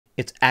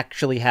It's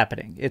actually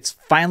happening. It's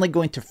finally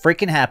going to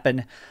freaking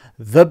happen.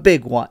 The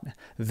big one.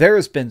 There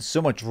has been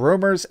so much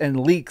rumors and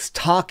leaks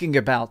talking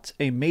about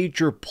a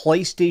major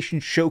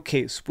PlayStation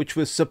showcase, which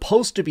was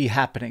supposed to be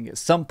happening at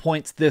some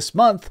points this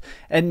month,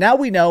 and now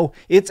we know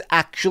it's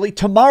actually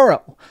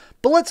tomorrow.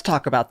 But let's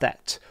talk about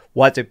that.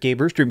 What's up,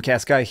 gamers?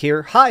 DreamcastGuy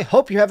here. Hi,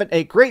 hope you're having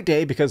a great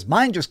day because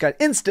mine just got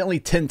instantly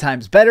 10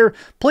 times better.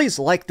 Please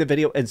like the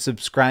video and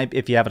subscribe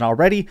if you haven't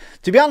already.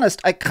 To be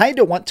honest, I kind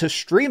of want to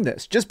stream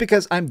this just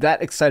because I'm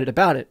that excited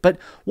about it. But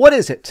what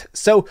is it?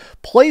 So,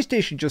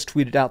 PlayStation just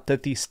tweeted out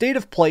that the State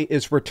of Play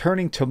is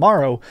returning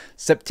tomorrow,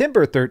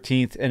 September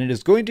 13th, and it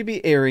is going to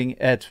be airing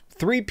at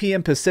 3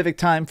 p.m. Pacific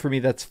time. For me,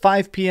 that's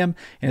 5 p.m.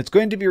 And it's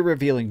going to be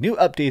revealing new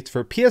updates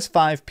for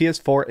PS5,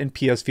 PS4, and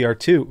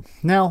PSVR2.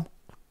 Now,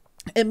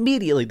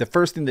 immediately, the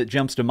first thing that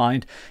jumps to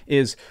mind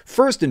is,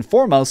 first and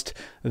foremost,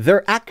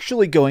 they're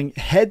actually going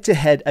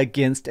head-to-head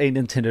against a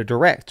Nintendo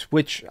Direct,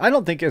 which I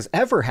don't think has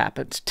ever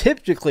happened.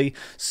 Typically,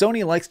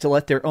 Sony likes to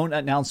let their own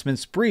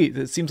announcements breathe.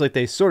 It seems like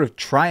they sort of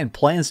try and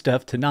plan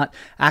stuff to not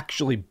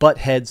actually butt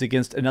heads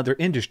against another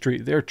industry.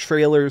 Their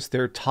trailers,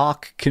 their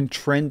talk can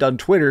trend on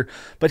Twitter,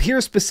 but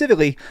here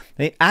specifically,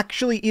 they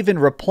actually even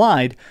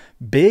replied,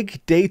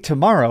 "Big day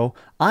tomorrow,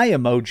 eye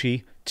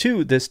emoji,"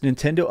 to this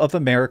Nintendo of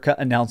America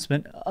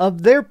announcement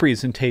of their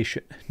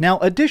presentation. Now,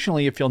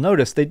 additionally, if you'll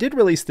notice, they did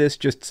release this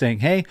just saying,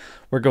 hey,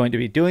 we're going to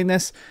be doing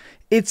this.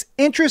 It's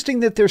interesting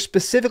that they're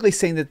specifically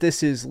saying that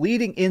this is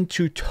leading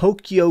into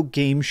Tokyo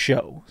Game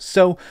Show.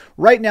 So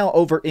right now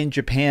over in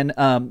Japan,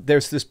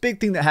 there's this big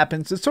thing that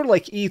happens. It's sort of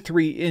like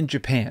E3 in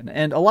Japan.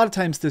 And a lot of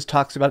times this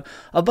talks about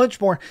a bunch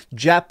more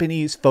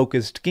Japanese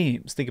focused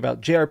games. Think about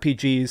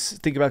JRPGs,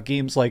 think about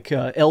games like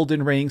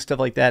Elden Ring, stuff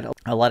like that.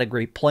 A lot of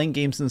great playing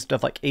games and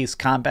stuff like Ace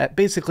Combat.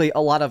 Basically,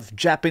 a lot of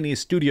Japanese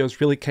studios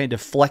really kind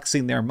of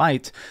flexing their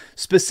might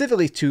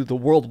specifically to the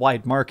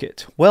worldwide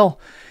market. Well,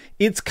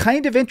 it's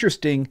kind of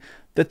interesting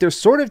that they're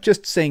sort of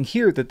just saying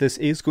here that this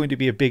is going to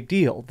be a big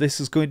deal. This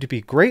is going to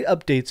be great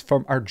updates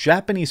from our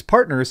Japanese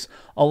partners,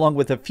 along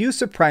with a few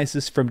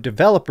surprises from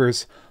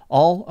developers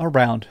all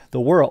around the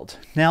world.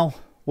 Now,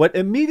 what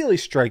immediately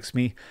strikes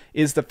me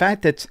is the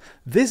fact that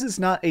this is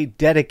not a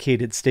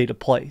dedicated State of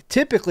Play.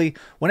 Typically,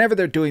 whenever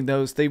they're doing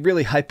those, they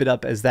really hype it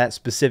up as that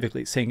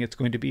specifically, saying it's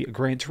going to be a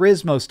Gran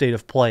Turismo State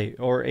of Play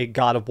or a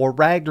God of War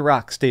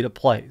Ragnarok State of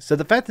Play. So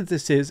the fact that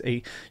this is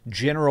a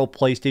general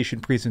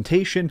PlayStation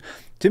presentation,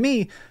 to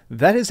me,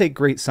 that is a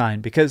great sign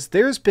because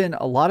there's been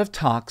a lot of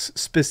talks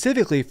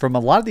specifically from a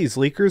lot of these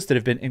leakers that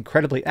have been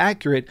incredibly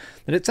accurate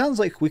that it sounds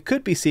like we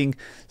could be seeing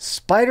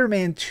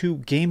Spider-Man 2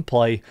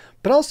 gameplay,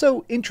 but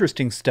also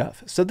interesting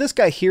stuff. So this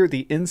guy here,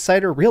 the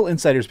Insider, Real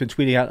Insider's been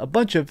tweeting out a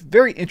bunch of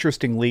very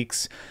interesting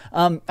leaks.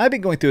 I've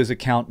been going through his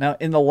account. Now,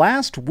 in the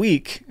last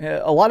week,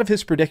 a lot of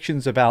his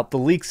predictions about the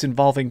leaks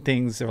involving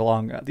things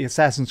along the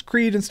Assassin's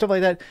Creed and stuff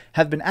like that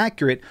have been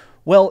accurate.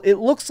 Well, it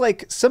looks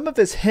like some of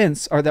his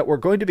hints are that we're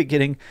going to be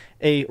getting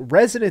a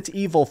Resident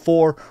Evil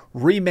 4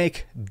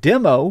 remake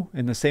demo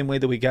in the same way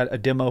that we got a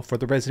demo for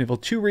the Resident Evil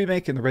 2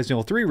 remake and the Resident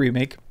Evil 3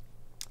 remake.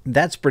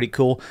 That's pretty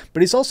cool.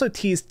 But he's also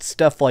teased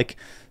stuff like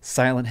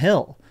Silent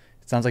Hill.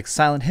 It sounds like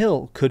Silent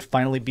Hill could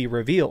finally be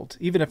revealed,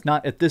 even if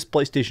not at this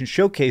PlayStation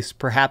showcase,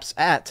 perhaps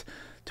at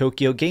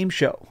Tokyo Game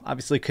Show.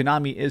 Obviously,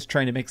 Konami is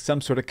trying to make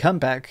some sort of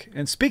comeback.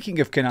 And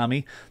speaking of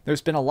Konami,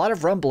 there's been a lot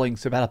of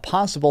rumblings about a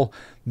possible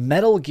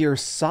Metal Gear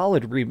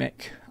Solid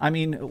remake. I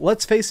mean,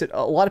 let's face it,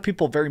 a lot of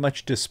people very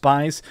much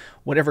despise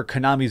whatever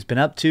Konami's been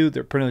up to.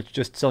 They're pretty much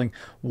just selling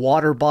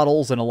water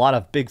bottles and a lot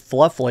of big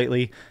fluff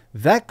lately.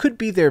 That could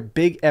be their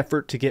big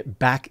effort to get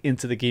back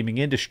into the gaming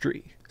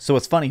industry. So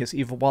what's funny is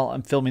even while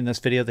I'm filming this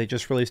video, they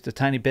just released a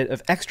tiny bit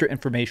of extra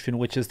information,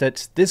 which is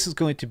that this is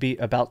going to be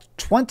about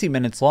 20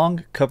 minutes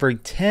long, covering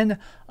 10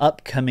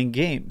 upcoming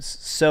games.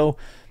 So,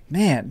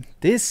 man,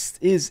 this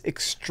is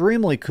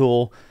extremely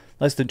cool.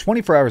 Less than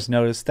 24 hours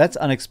notice. That's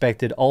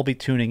unexpected. I'll be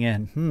tuning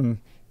in. Do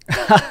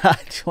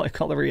you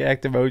like all the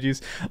react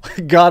emojis?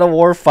 God of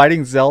War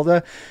fighting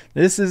Zelda.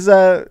 This is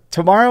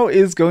tomorrow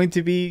is going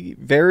to be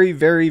very,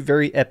 very,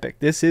 very epic.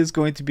 This is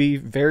going to be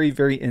very,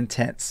 very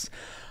intense.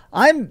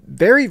 I'm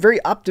very,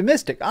 very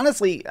optimistic.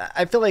 Honestly,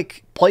 I feel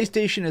like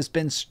PlayStation has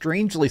been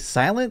strangely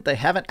silent. They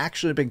haven't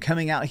actually been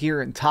coming out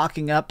here and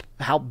talking up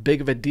how big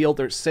of a deal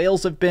their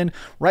sales have been.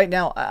 Right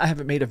now, I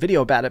haven't made a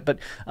video about it, but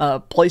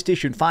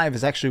PlayStation 5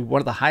 is actually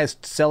one of the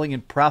highest selling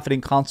and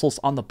profiting consoles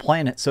on the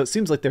planet. So it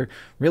seems like they're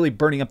really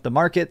burning up the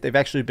market. They've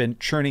actually been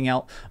churning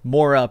out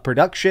more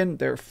production.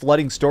 They're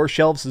flooding store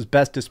shelves as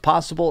best as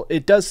possible.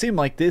 It does seem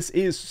like this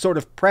is sort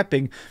of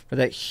prepping for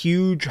that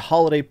huge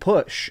holiday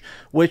push,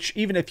 which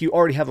even if you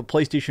already have a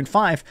PlayStation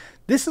 5,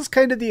 this is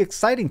kind of the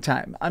exciting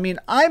time. I mean,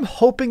 I'm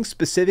hoping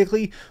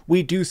specifically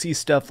we do see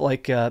stuff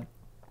like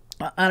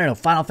I don't know,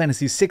 Final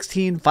Fantasy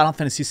 16, Final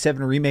Fantasy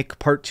 7 Remake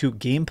Part 2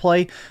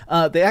 gameplay.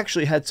 They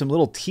actually had some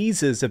little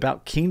teases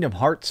about Kingdom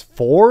Hearts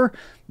 4,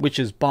 which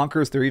is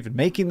bonkers. They're even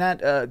making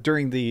that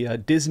during the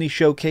Disney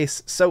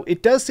showcase. So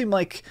it does seem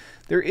like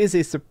there is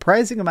a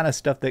surprising amount of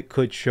stuff that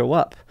could show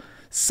up.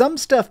 Some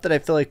stuff that I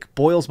feel like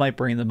boils my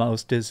brain the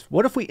most is,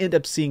 what if we end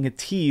up seeing a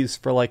tease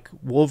for like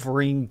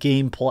Wolverine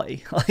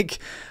gameplay? Like,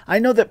 I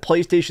know that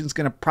PlayStation's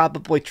going to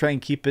probably try and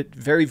keep it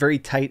very, very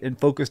tight and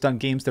focused on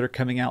games that are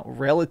coming out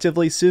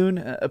relatively soon.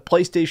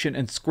 PlayStation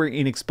and Square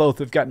Enix both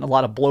have gotten a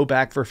lot of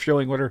blowback for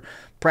showing what are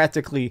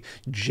practically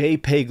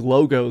JPEG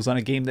logos on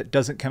a game that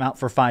doesn't come out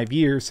for 5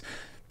 years.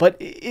 But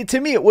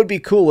to me, it would be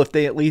cool if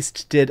they at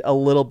least did a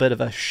little bit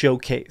of a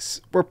showcase.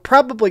 We're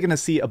probably going to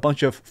see a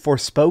bunch of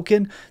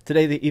Forspoken.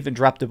 Today, they even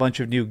dropped a bunch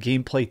of new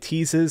gameplay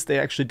teases. They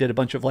actually did a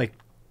bunch of like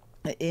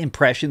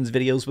impressions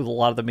videos with a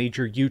lot of the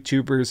major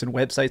YouTubers and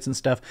websites and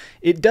stuff.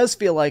 It does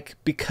feel like,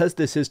 because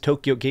this is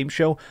Tokyo Game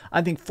Show,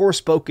 I think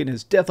Forspoken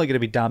is definitely going to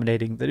be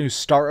dominating. The new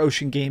Star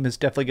Ocean game is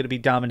definitely going to be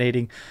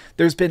dominating.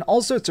 There's been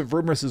all sorts of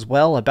rumors as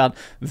well about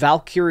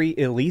Valkyrie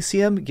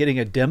Elysium getting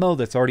a demo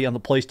that's already on the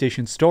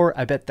PlayStation Store.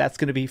 I bet that's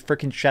going to be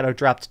freaking shadow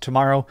dropped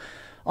tomorrow.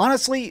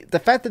 Honestly, the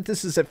fact that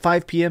this is at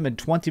 5 p.m. and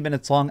 20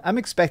 minutes long, I'm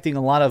expecting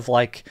a lot of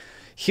like,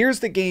 here's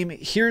the game,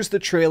 here's the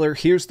trailer,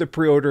 here's the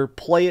pre-order,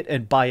 play it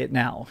and buy it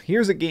now.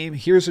 Here's a game,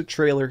 here's a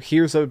trailer,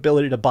 here's the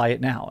ability to buy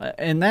it now.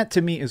 And that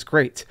to me is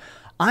great.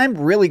 I'm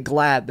really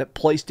glad that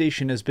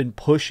PlayStation has been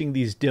pushing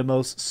these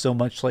demos so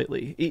much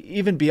lately,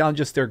 even beyond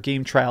just their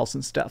game trials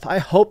and stuff. I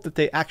hope that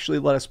they actually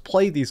let us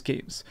play these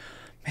games.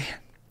 Man,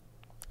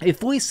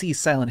 if we see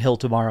Silent Hill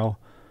tomorrow,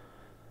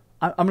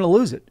 I'm going to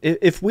lose it.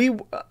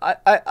 I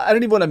don't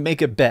even want to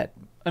make a bet.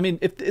 I mean,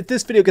 if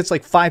this video gets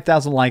like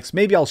 5,000 likes,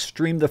 maybe I'll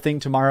stream the thing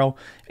tomorrow.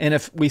 And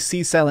if we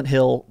see Silent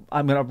Hill,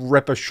 I'm going to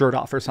rip a shirt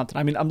off or something.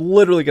 I mean, I'm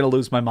literally going to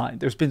lose my mind.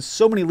 There's been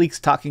so many leaks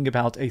talking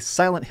about a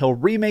Silent Hill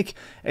remake,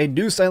 a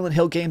new Silent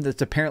Hill game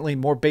that's apparently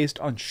more based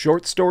on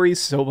short stories.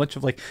 So a bunch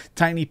of like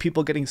tiny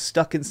people getting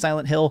stuck in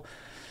Silent Hill.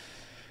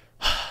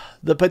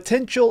 The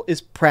potential is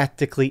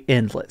practically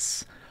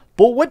endless.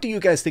 But what do you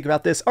guys think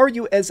about this? Are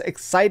you as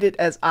excited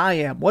as I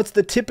am? What's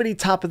the tippity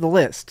top of the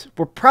list?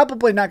 We're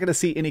probably not going to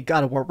see any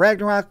God of War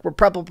Ragnarok. We're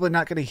probably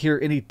not going to hear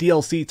any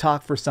DLC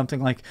talk for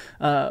something like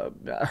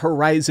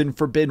Horizon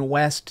Forbidden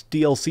West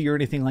DLC or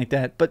anything like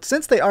that. But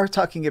since they are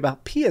talking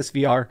about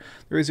PSVR,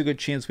 there is a good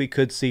chance we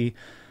could see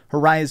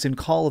Horizon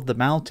Call of the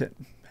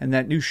Mountain and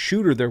that new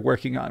shooter they're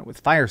working on with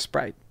Fire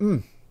Sprite.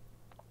 There's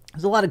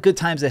a lot of good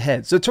times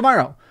ahead. So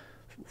tomorrow,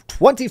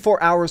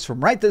 24 hours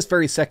from right this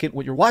very second,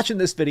 when you're watching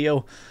this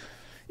video,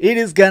 it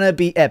is gonna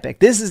be epic.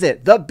 This is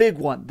it, the big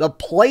one, the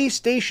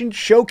PlayStation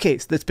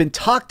Showcase that's been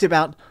talked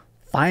about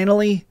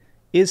finally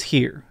is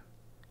here.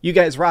 You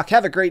guys rock,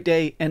 have a great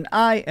day, and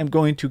I am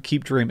going to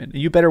keep dreaming.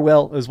 You better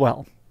well as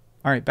well.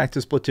 All right, back to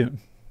Splatoon.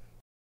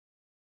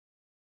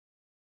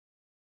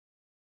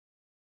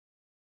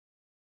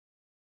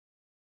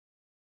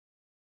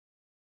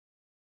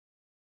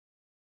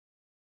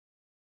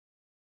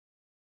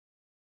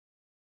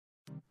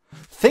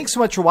 Thanks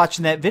so much for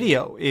watching that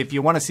video. If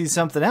you want to see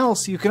something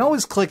else, you can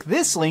always click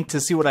this link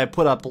to see what I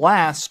put up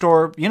last,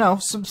 or, you know,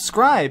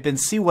 subscribe and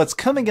see what's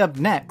coming up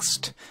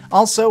next.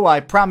 Also, I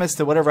promise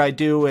that whatever I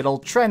do, it'll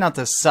try not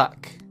to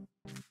suck.